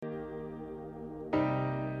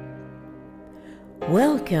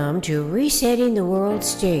Welcome to Resetting the World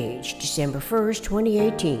Stage, December 1st,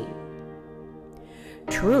 2018.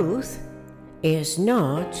 Truth is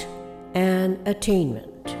not an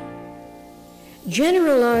attainment.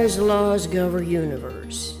 Generalized laws govern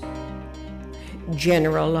universe.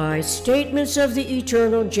 Generalized statements of the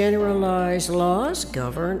eternal generalized laws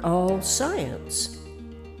govern all science.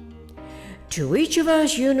 To each of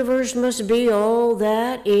us, universe must be all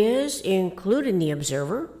that is, including the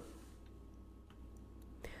observer,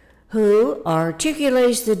 who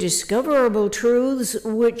articulates the discoverable truths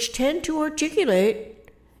which tend to articulate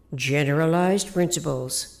generalized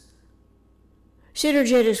principles.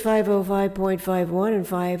 Synergetics 505.51 and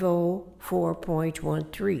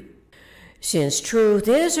 504.13. Since truth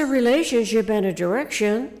is a relationship and a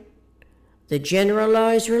direction, the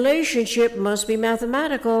generalized relationship must be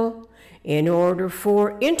mathematical in order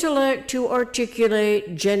for intellect to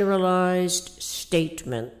articulate generalized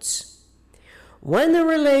statements. When the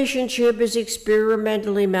relationship is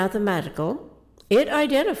experimentally mathematical, it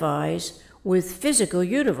identifies with physical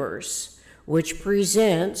universe, which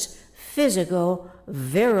presents physical,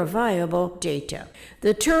 verifiable data.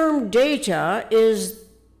 The term data is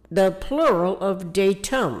the plural of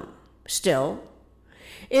datum. Still,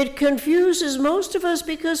 it confuses most of us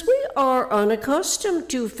because we are unaccustomed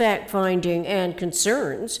to fact-finding and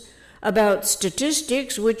concerns about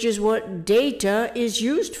statistics, which is what data is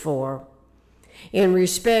used for, in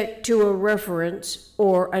respect to a reference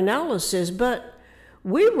or analysis, but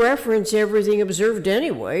we reference everything observed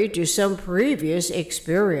anyway to some previous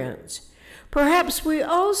experience. Perhaps we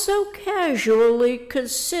also casually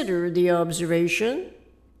consider the observation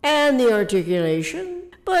and the articulation,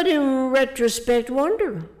 but in retrospect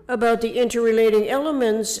wonder about the interrelating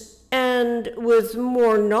elements, and with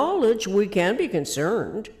more knowledge we can be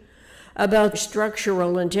concerned about the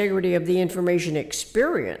structural integrity of the information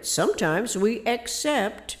experience. Sometimes we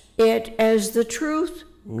accept it as the truth,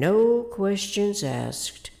 no questions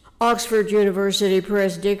asked. Oxford University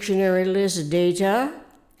Press Dictionary lists data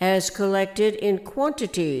as collected in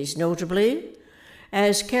quantities, notably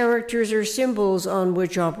as characters or symbols on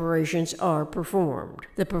which operations are performed.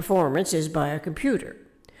 The performance is by a computer.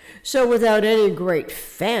 So without any great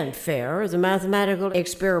fanfare, the mathematical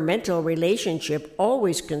experimental relationship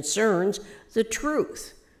always concerns the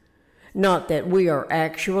truth. Not that we are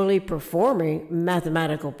actually performing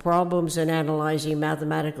mathematical problems and analyzing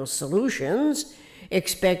mathematical solutions,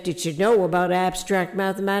 expected to know about abstract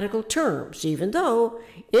mathematical terms, even though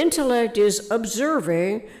intellect is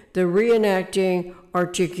observing the reenacting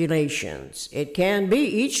articulations. It can be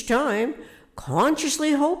each time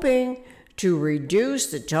consciously hoping to reduce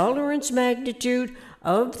the tolerance magnitude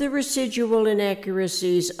of the residual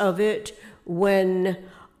inaccuracies of it when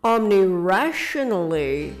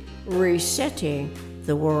omnirationally resetting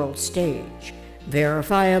the world stage.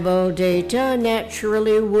 Verifiable data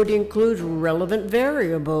naturally would include relevant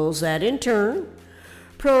variables that in turn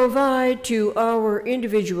provide to our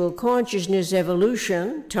individual consciousness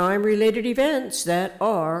evolution time-related events that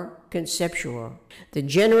are conceptual. The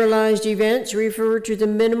generalized events refer to the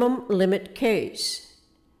minimum limit case.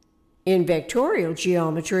 In vectorial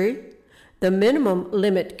geometry, the minimum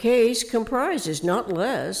limit case comprises not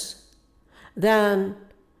less than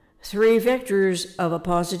 3 vectors of a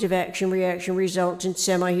positive action-reaction resultant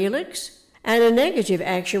semihelix and a negative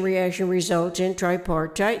action-reaction resultant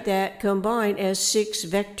tripartite that combine as 6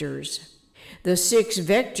 vectors. The 6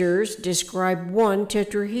 vectors describe one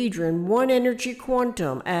tetrahedron, one energy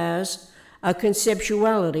quantum, as a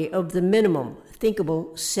conceptuality of the minimum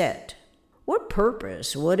thinkable set. What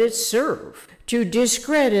purpose would it serve to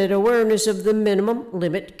discredit awareness of the minimum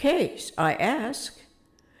limit case, I ask?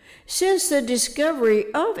 Since the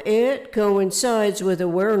discovery of it coincides with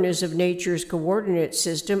awareness of nature's coordinate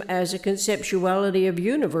system as a conceptuality of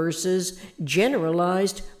universe's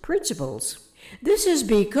generalized principles. This is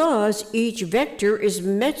because each vector is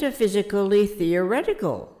metaphysically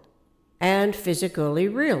theoretical and physically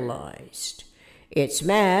realized. Its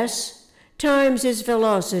mass times its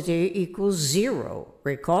velocity equals 0,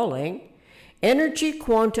 recalling energy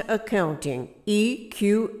quanta accounting,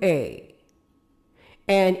 EQA,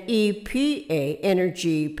 and EPA,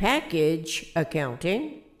 energy package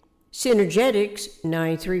accounting, Synergetics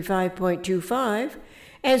 935.25,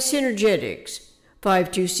 and Synergetics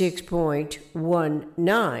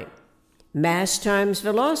 526.19. Mass times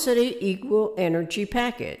velocity equal energy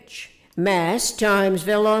package. Mass times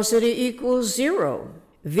velocity equals 0.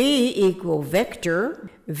 V equal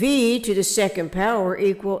vector. V to the second power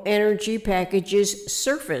equal energy package's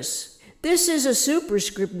surface. This is a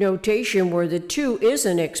superscript notation where the 2 is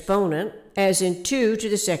an exponent, as in 2 to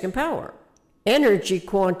the second power. Energy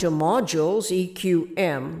quantum modules,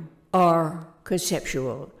 EQM, are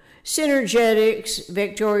conceptual. Synergetics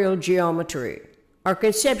vectorial geometry are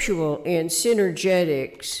conceptual in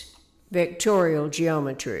synergetics vectorial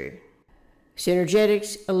geometry.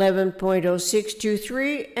 Synergetics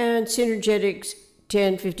 11.0623 and synergetics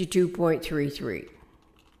 1052.33.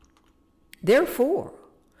 Therefore,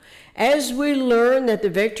 as we learn that the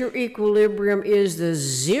vector equilibrium is the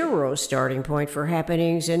zero starting point for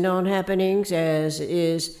happenings and non-happenings as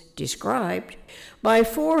is described by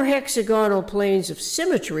four hexagonal planes of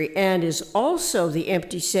symmetry and is also the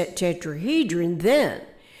empty set tetrahedron, then,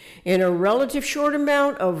 in a relative short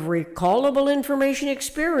amount of recallable information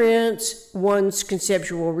experience, one's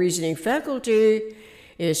conceptual reasoning faculty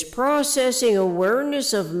is processing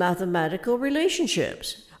awareness of mathematical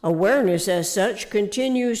relationships. Awareness, as such,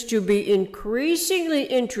 continues to be increasingly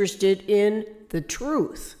interested in the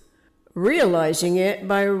truth, realizing it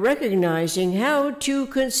by recognizing how to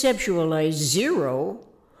conceptualize zero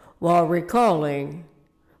while recalling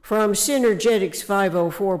from Synergetics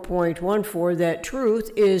 504.14 that truth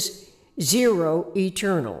is zero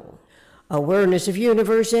eternal. Awareness of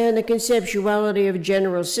universe and the conceptuality of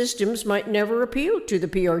general systems might never appeal to the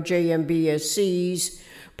PRJMBSC's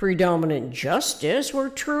predominant justice, where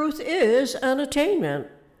truth is an attainment.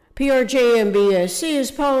 PRJMBSC is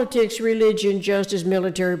politics, religion, justice,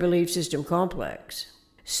 military belief system complex.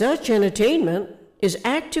 Such an attainment is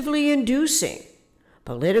actively inducing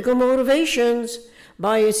political motivations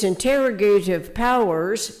by its interrogative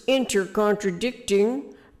powers,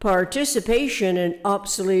 intercontradicting participation in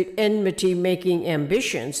obsolete enmity-making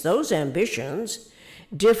ambitions. Those ambitions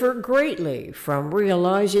differ greatly from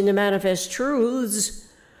realizing the manifest truths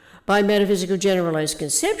by metaphysical generalized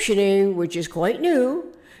conceptioning, which is quite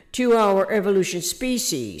new to our evolution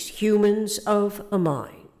species, humans of a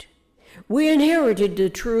mind. We inherited the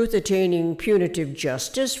truth-attaining punitive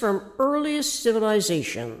justice from earliest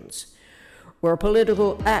civilizations, where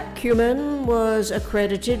political acumen was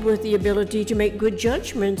accredited with the ability to make good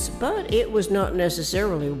judgments, but it was not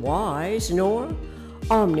necessarily wise nor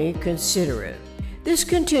omni-considerate. This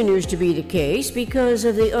continues to be the case because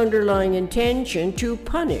of the underlying intention to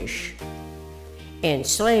punish,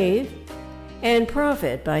 enslave, and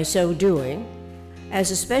profit by so doing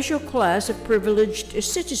as a special class of privileged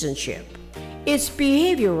citizenship. Its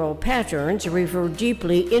behavioral patterns refer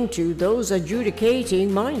deeply into those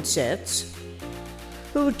adjudicating mindsets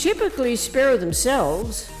who typically spare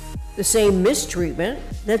themselves the same mistreatment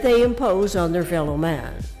that they impose on their fellow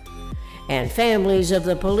man, and families of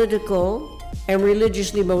the political and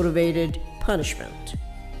religiously motivated punishment.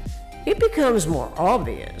 It becomes more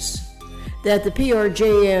obvious that the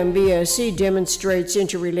PRJMBSC demonstrates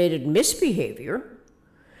interrelated misbehavior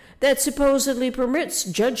that supposedly permits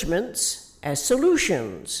judgments as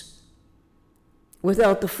solutions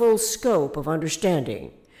without the full scope of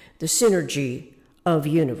understanding the synergy of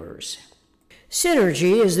universe.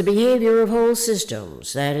 Synergy is the behavior of whole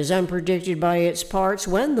systems that is unpredicted by its parts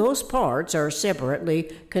when those parts are separately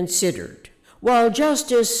considered. While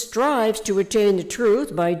justice strives to attain the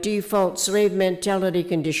truth by default slave mentality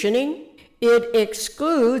conditioning, it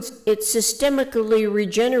excludes its systemically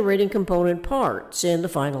regenerating component parts in the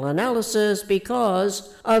final analysis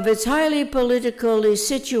because of its highly politically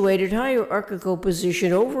situated hierarchical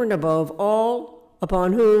position over and above all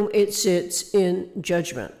upon whom it sits in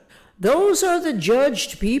judgment. Those are the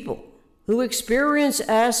judged people who experience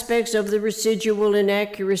aspects of the residual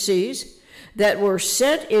inaccuracies that were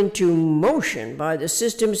set into motion by the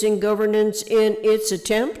systems in governance in its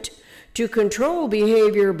attempt to control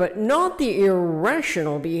behavior, but not the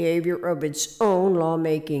irrational behavior of its own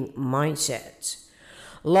lawmaking mindsets.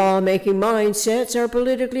 Lawmaking mindsets are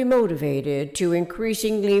politically motivated to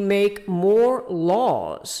increasingly make more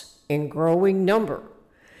laws in growing number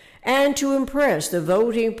and to impress the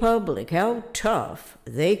voting public how tough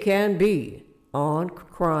they can be on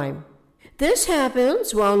crime. This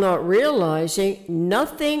happens while not realizing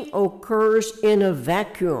nothing occurs in a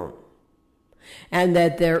vacuum, and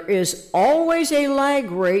that there is always a lag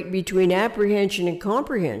rate between apprehension and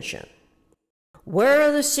comprehension.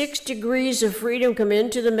 Where the 6 degrees of freedom come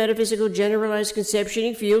into the metaphysical generalized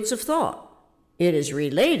conceptioning fields of thought, it is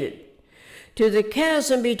related to the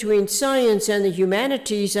chasm between science and the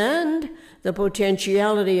humanities and the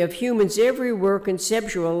potentiality of humans everywhere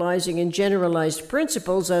conceptualizing in generalized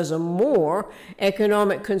principles as a more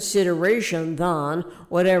economic consideration than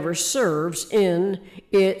whatever serves in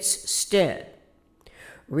its stead.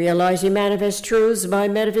 Realizing manifest truths by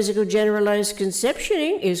metaphysical generalized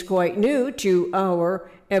conceptioning is quite new to our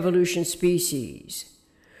evolution species.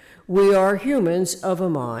 We are humans of a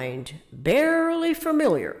mind barely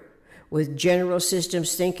familiar with general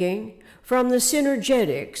systems thinking from the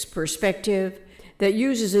synergetics perspective that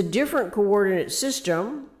uses a different coordinate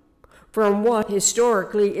system from what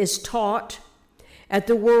historically is taught at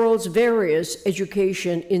the world's various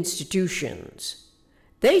education institutions.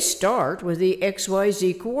 They start with the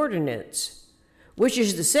XYZ coordinates, which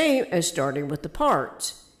is the same as starting with the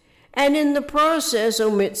parts, and in the process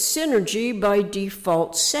omits synergy by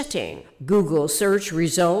default setting. Google search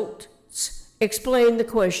results explain the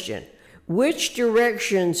question, which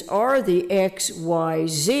directions are the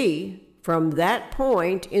XYZ from that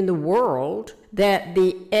point in the world that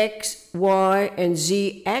the X, Y, and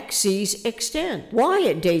Z axes extend? Why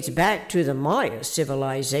it dates back to the Maya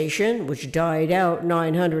civilization, which died out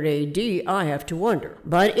 900 AD, I have to wonder.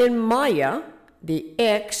 But in Maya, the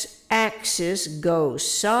X-axis goes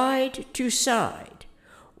side to side,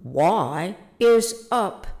 Y is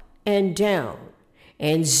up and down,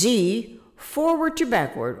 and Z forward to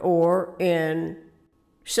backward, or in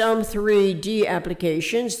some 3D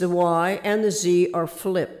applications, the Y and the Z are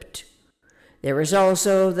flipped. There is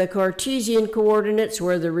also the Cartesian coordinates,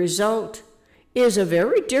 where the result is a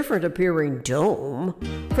very different appearing dome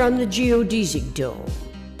from the geodesic dome.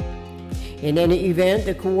 In any event,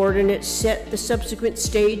 the coordinates set the subsequent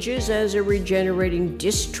stages as a regenerating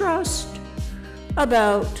distrust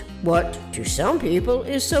about what, to some people,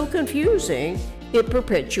 is so confusing it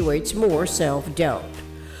perpetuates more self-doubt.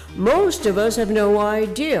 Most of us have no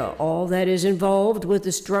idea all that is involved with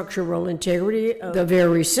the structural integrity of the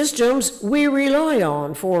very systems we rely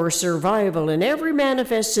on for survival in every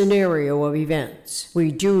manifest scenario of events.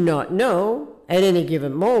 We do not know, at any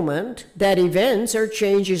given moment, that events are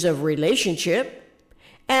changes of relationship,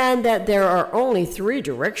 and that there are only 3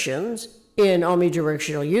 directions in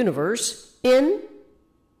omnidirectional universe: in,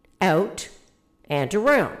 out, and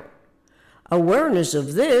around. Awareness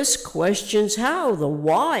of this questions how the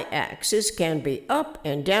y-axis can be up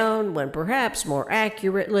and down when perhaps more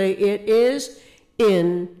accurately it is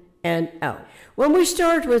in and out. When we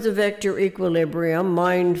start with the vector equilibrium,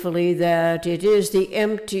 mindfully that it is the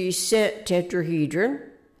empty set tetrahedron,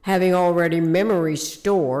 having already memory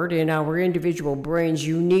stored in our individual brain's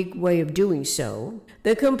unique way of doing so,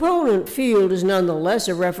 the component field is nonetheless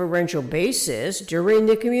a referential basis during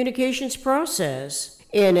the communications process.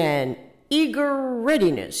 In an eager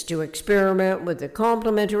readiness to experiment with the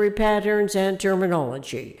complementary patterns and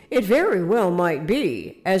terminology, it very well might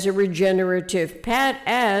be as regenerative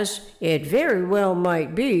patterns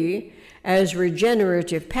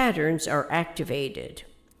are activated.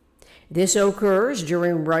 This occurs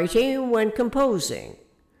during writing when composing.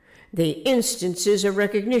 The instances of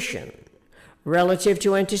recognition relative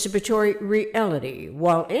to anticipatory reality,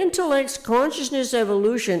 while intellect's consciousness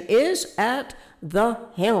evolution is at the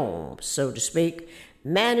helm, so to speak,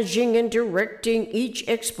 managing and directing each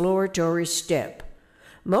exploratory step.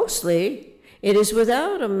 Mostly, it is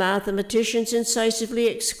without a mathematician's incisively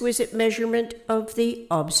exquisite measurement of the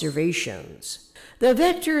observations. The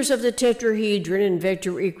vectors of the tetrahedron in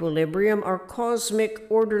vector equilibrium are cosmic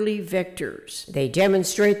orderly vectors. They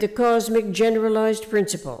demonstrate the cosmic generalized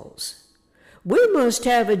principles. We must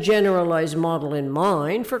have a generalized model in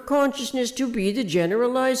mind for consciousness to be the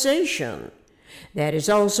generalization. That is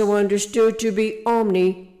also understood to be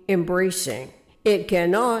omni-embracing. It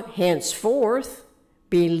cannot henceforth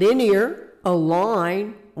be linear, a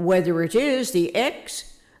line, whether it is the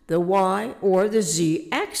X, the Y, or the Z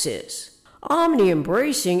axis.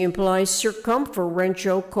 Omni-embracing implies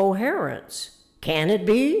circumferential coherence. Can it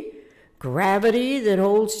be gravity that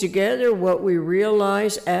holds together what we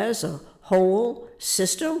realize as a whole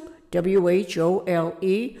system?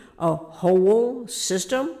 W-H-O-L-E, a whole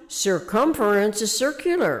system. Circumference is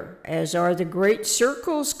circular, as are the great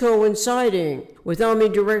circles coinciding with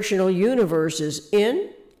omnidirectional universes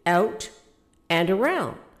in, out, and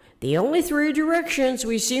around. The only 3 directions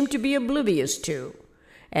we seem to be oblivious to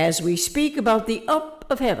as we speak about the up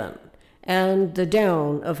of heaven and the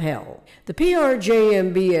down of hell. The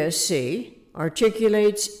PRJMBSC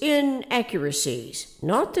articulates inaccuracies,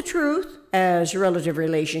 not the truth, as relative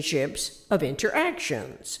relationships of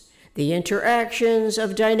interactions. The interactions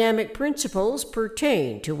of dynamic principles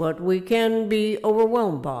pertain to what we can be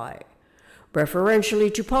overwhelmed by,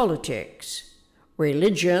 referentially to politics,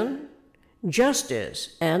 religion,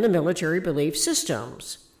 justice, and the military belief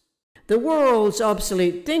systems. The world's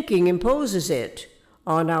obsolete thinking imposes it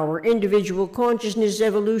on our individual consciousness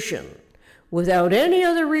evolution without any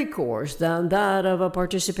other recourse than that of a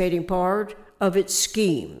participating part of its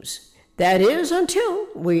schemes. That is, until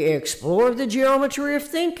we explore the geometry of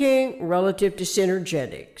thinking relative to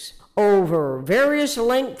synergetics over various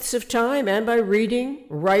lengths of time, and by reading,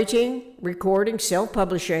 writing, recording,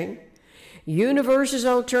 self-publishing, universe's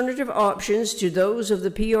alternative options to those of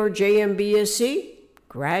the PRJMBSC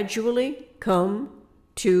gradually come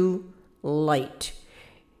to light.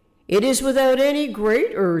 It is without any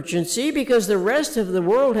great urgency because the rest of the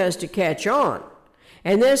world has to catch on.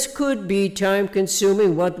 And this could be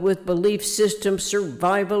time-consuming, what with belief system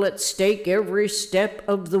survival at stake every step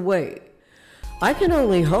of the way. I can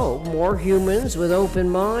only hope more humans with open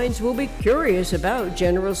minds will be curious about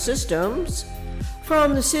general systems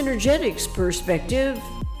from the synergetics perspective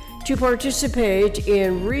to participate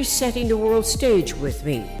in resetting the world stage with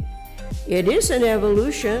me. It is an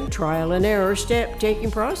evolution, trial and error,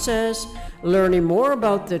 step-taking process, learning more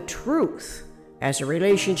about the truth as a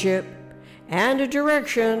relationship and a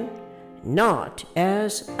direction, not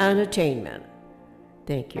as an attainment.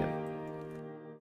 Thank you.